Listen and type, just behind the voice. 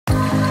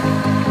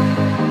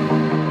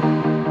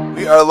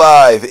are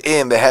live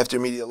in the Haftr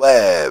Media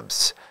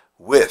Labs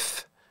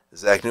with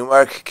Zach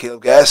Newmark,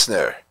 Caleb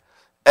Kasner,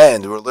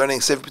 and we're learning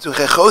Sefer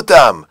Pituchei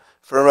Chotam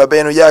from Rabi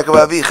Yakov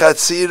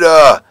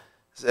Chatzira.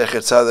 Zecher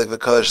Tzadik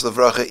v'Kodesh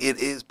Levracha. It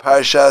is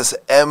Parshas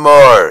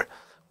Emor.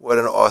 What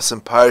an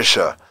awesome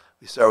parsha!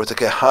 We start with the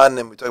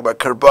Kehanim, we talk about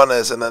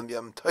Korbanos, and then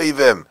Yom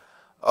Tovim.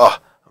 Oh,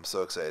 I'm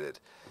so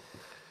excited.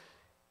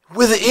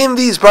 Within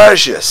these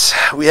parshas,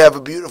 we have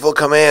a beautiful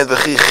command.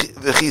 Halacha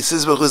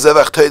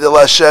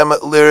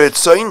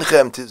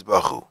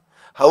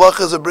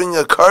is bringing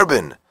a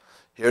carbon.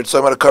 Here it's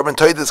talking about a carbon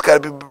toid that's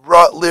got to be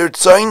brought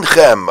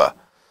lirtzoinchem.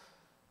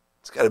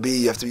 It's got to be,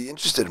 you have to be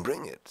interested in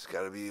bringing it. It's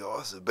got to be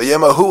awesome.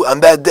 B'yemahu, on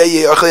that day,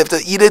 you have to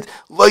eat it.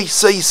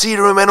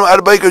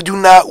 Do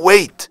not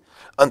wait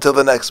until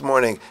the next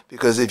morning,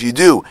 because if you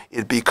do,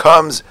 it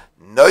becomes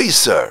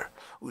nicer.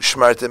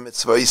 Ushmarta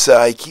mitzvah,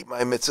 I keep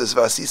my mitzvahs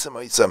v'asisa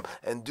ma'isam,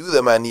 and do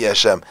them ani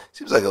Hashem.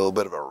 Seems like a little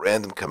bit of a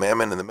random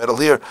commandment in the middle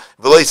here.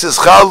 V'leises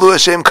chalu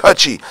Hashem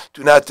kachi,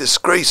 do not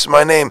disgrace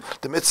my name.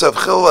 The mitzvah of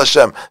chil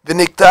Hashem.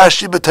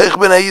 V'niktashi b'teich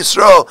b'nei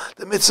Yisrael,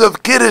 the mitzvah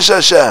of kiddush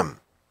Hashem.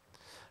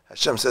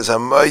 Hashem says,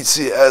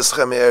 Hamaitzi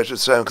eschem eretz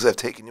Yisrael, because I've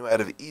taken you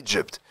out of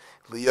Egypt.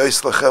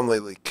 Liyois lachem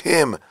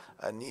le'likim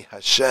ani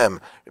Hashem.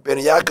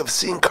 Rabi Yakov,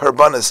 seeing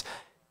Korbanos,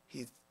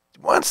 he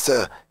wants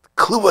to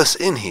clue us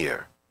in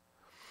here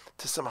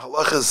to some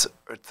halachas,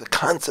 or the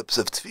concepts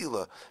of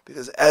tefila,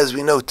 because as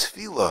we know,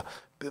 tefila,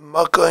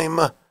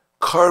 b'makayim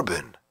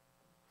carbon.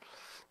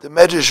 The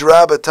Medrash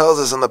Rabbah tells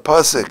us on the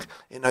pasuk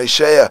in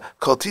Hosea,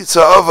 Kol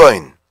titza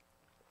avain,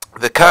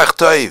 v'kach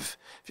toiv.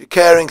 If you're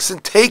carrying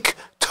sin, take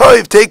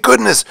toiv, take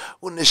goodness,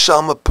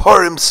 u'nishal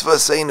maparim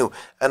svaseinu,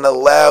 and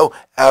allow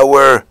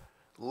our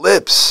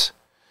lips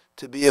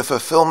to be a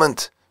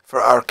fulfillment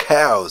for our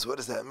cows. What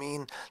does that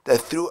mean? That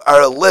through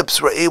our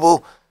lips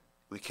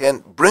we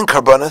can't bring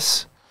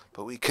Korbanos,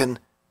 but we can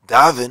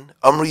daven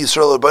Amri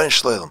Yisrael Rabban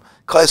Shleim,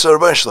 Klai Yisrael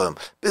Rabban Shleim.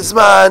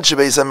 Bisman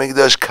shebeis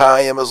hamikdash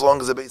kayim, as long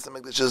as the beis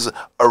hamikdash is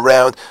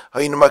around.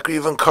 Hayinu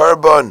makriven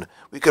carbon,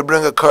 we could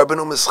bring a carbon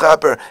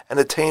u'mischaper and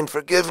attain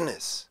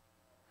forgiveness.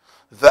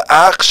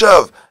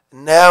 V'achshav,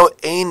 now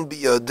ein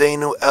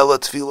biyodenu ela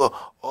tefila.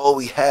 All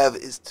we have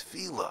is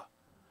tefila.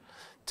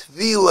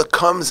 Tefila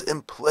comes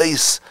in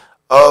place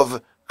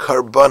of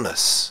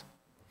Korbanos.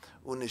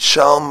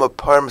 Unishal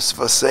mapar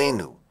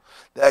misvaseinu.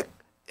 That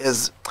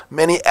has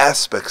many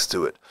aspects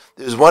to it.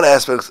 There's one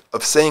aspect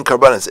of saying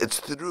Korbanos. It's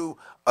through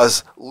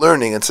us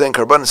learning and saying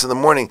Korbanos in the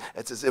morning.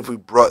 It's as if we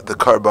brought the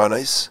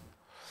Korbanos.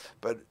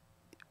 But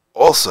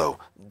also,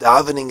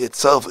 davening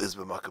itself is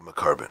b'makam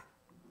carbon.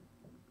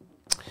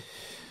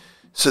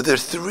 So there are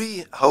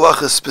three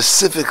halachas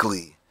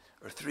specifically,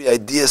 or three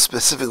ideas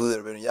specifically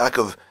that Rabi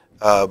Yakov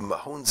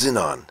hones in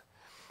on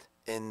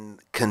in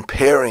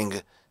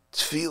comparing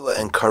tefila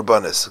and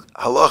Korbanos.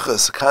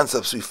 Halachas,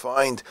 concepts we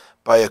find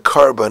by a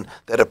carbon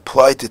that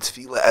apply to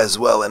tefila as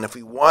well. And if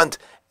we want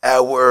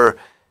our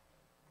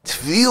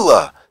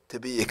tefila to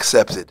be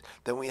accepted,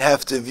 then we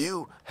have to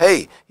view,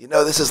 hey,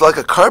 this is like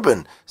a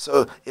carbon.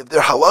 So if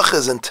there are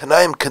halachas and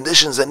tanaim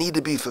conditions that need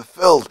to be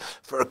fulfilled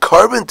for a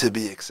carbon to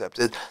be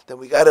accepted, then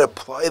we got to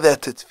apply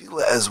that to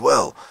tefila as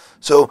well.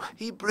 So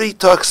he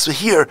talks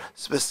here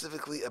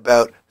specifically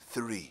about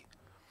three: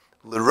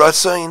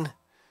 l'ratzain,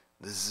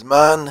 the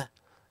zman,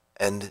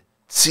 and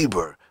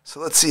tzibur. So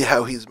let's see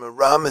how he's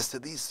meramez to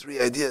these three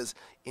ideas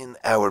in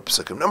our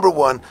psukim. Number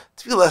one,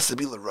 tefillah has to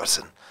be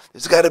l'ratzin.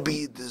 There's got to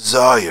be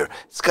desire.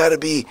 It's got to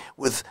be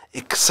with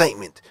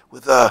excitement.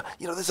 With this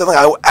is something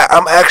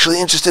I'm actually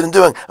interested in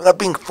doing. I'm not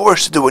being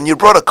forced to do. When you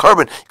brought a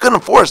carbon, you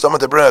couldn't force someone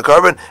to bring a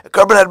carbon. A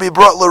carbon had to be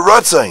brought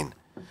l'ratzin.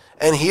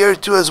 And here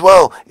too as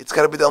well, it's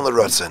got to be done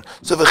l'ratzin.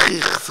 So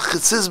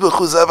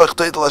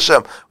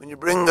when you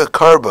bring a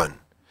carbon,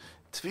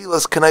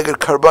 tefillas keneged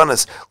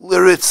Korbanos,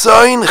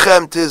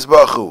 l'ritzainchem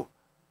tizbachu.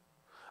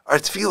 Our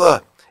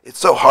tefillah, it's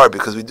so hard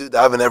because we do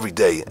daven every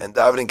day, and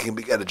davening can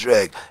get a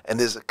drag. And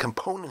there's a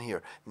component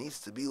here, needs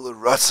to be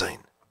l'ratzain.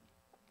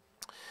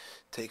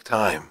 Take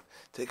time,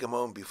 take a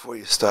moment before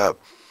you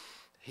stop.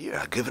 Here,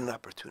 I'm given an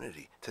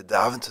opportunity to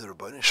daven to the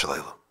Rabban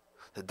Shalom,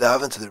 to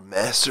daven to the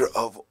Master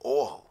of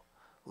all,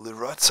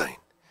 l'ratzain.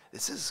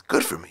 This is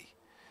good for me.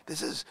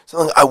 This is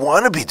something I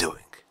want to be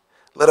doing.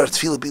 Let our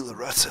tefillah be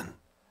l'ratzain.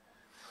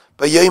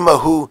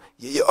 B'yomahu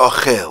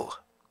ye'achel.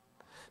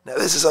 Now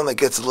this is something that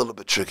gets a little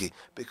bit tricky,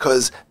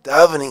 because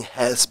davening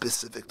has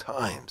specific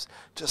times,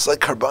 just like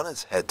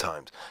Korbanos had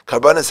times.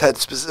 Korbanos had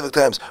specific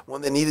times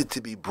when they needed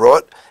to be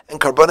brought, and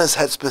Korbanos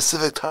had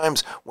specific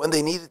times when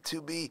they needed to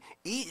be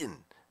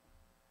eaten.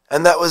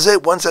 And that was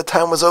it. Once that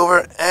time was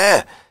over,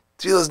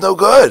 tefillah is no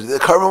good. The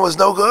carbon was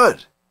no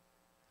good.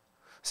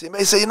 So you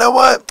may say, you know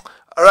what?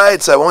 All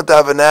right, so I won't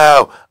daven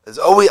now.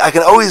 I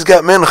can always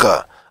get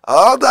mincha.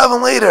 I'll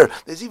daven later.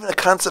 There's even a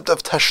concept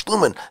of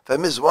tashlumin. If I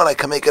miss one, I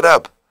can make it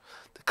up.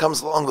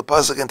 Comes along the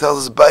pasuk and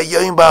tells us,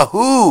 Ba'yayim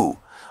bahu.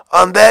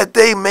 On that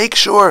day, make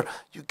sure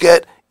you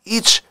get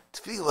each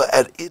tefillah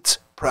at its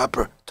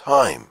proper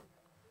time.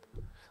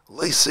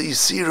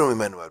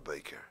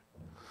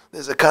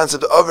 there's a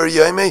concept of over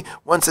yoime.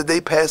 Once a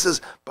day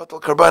passes,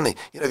 batal karbani.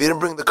 If you didn't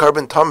bring the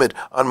carbon tamid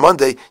on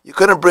Monday, you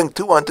couldn't bring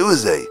 2 on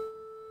Tuesday.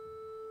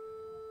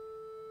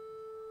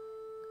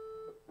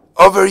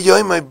 Over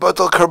yoime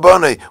batal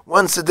karbani.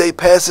 Once a day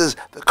passes,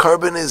 the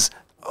carbon is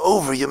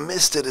over. You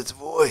missed it. It's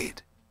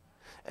void,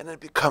 and it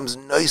becomes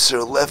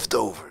nicer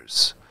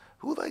leftovers.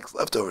 Who likes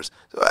leftovers?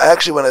 So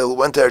actually, when I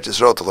went to Eretz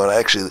Yisrael to learn, I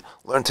actually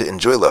learned to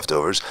enjoy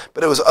leftovers,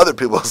 but it was other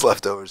people's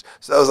leftovers,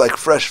 so that was like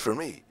fresh for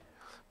me.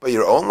 But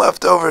your own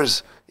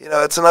leftovers,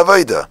 it's an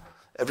avodah.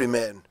 Every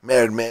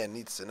married man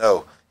needs to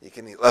know you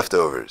can eat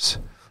leftovers.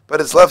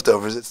 But it's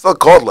leftovers. It's still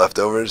called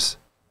leftovers.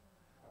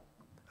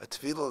 A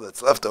tefila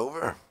that's left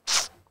over?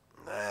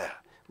 Nah.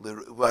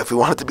 If we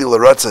want it to be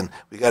l'ratzon,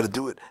 we got to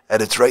do it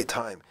at its right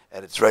time,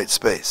 at its right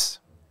space.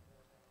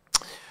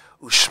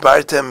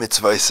 Ushmartem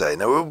mitzvosai.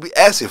 Now we'll be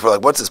asking for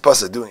what's this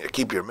pasuk doing?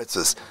 Keep your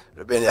mitzvahs.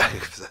 Rabi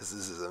Yakov says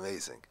this is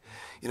amazing.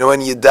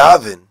 When you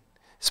daven,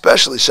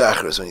 especially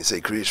shacharis, when you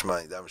say Kriya Shema,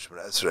 Yidam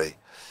Shemona Esrei,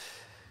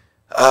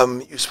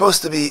 you're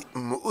supposed to be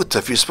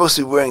mu'utaf. You're supposed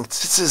to be wearing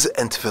tzitzis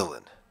and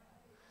tefillin.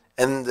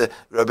 And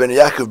Rabi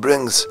Yakov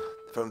brings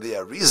from the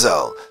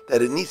Arizal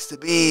that it needs to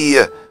be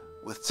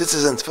with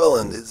tzitzis and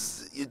tefillin.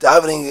 You're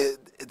davening.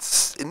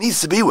 It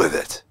needs to be with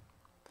it.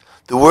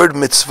 The word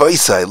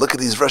mitzvosai, look at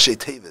these Rashi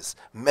Tevis,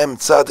 Mem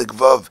Tzadik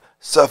Vav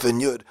Saf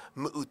and Yud,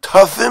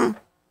 Mu'utafim,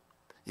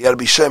 you got to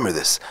be shomer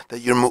this, that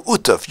you're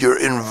mu'utaf, you're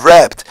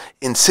enwrapped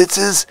in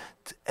tzitzis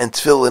and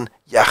tefillin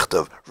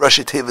yachtov.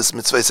 Rashi Tevis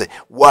mitzvosai,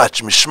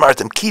 watch,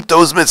 mishmartem, keep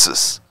those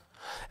mitzvahs.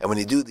 And when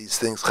you do these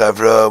things,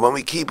 chavra, when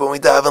we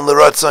daven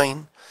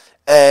l'ratzain,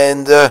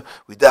 and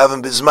we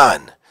daven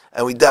bizman,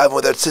 and we daven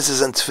with our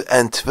tzitzis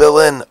and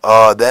tefillin,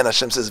 then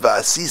Hashem says,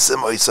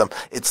 va'asisim oisam,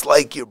 it's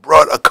like you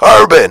brought a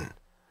carbon.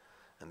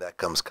 That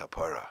comes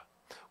kapara.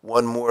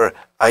 One more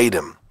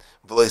item.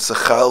 You know what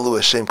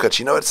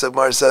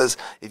Emor says?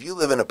 If you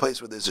live in a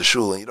place where there's a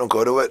shul and you don't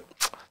go to it,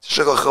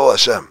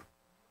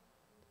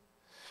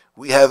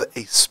 we have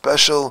a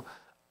special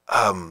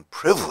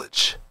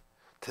privilege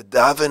to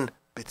daven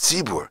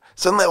b'tzibur,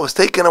 something that was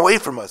taken away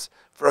from us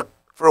for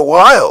a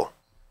while.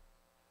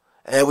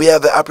 And we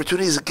have the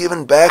opportunities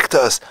given back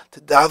to us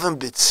to daven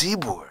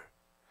b'tzibur.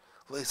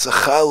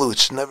 It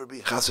should never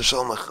be chas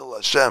v'shalom l'chil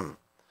Hashem.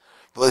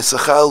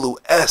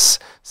 S,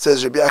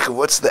 says Rabi Yakov,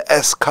 what's the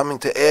S coming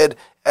to add?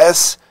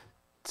 S,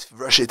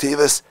 Rashi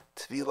Tevis,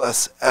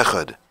 Tvilas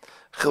Echad.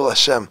 Chil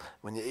Hashem,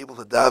 when you're able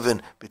to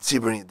daven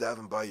b'tzibur and you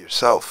daven by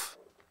yourself.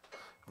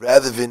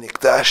 Rather than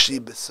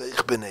ikdashi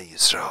b'seich b'nei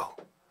Yisrael.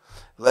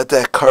 Let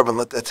that carbon,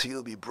 let that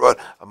tefillah be brought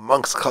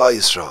amongst Klal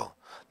Yisrael.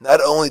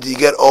 Not only do you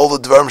get all the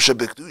dvarim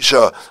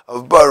shebekdusha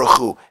of Baruch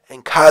Hu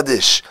and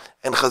Kaddish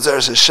and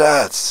Chazeres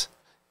Hashatz,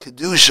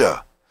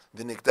 Kedusha,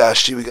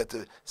 V'nikdashi, we got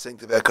to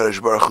sanctify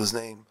HaKadosh Baruch Hu's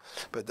name,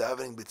 but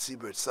davening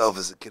b'tzibur itself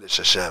is a Kiddush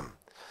Hashem.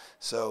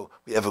 So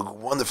we have a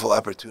wonderful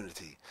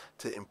opportunity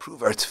to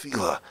improve our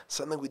tefillah,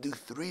 something we do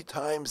 3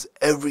 times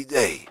every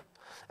day.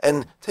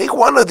 And take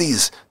one of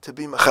these to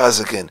be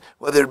mechazakin,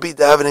 whether it be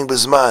davening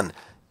b'zman,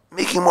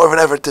 making more of an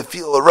effort to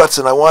feel a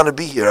rutzon, I want to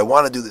be here, I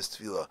want to do this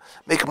tefillah.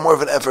 Make more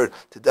of an effort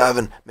to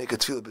daven, make a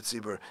tefillah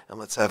b'tzibur, and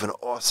let's have an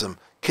awesome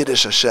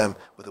Kiddush Hashem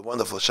with a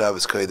wonderful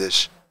Shabbos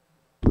Kodesh.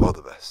 All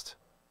the best.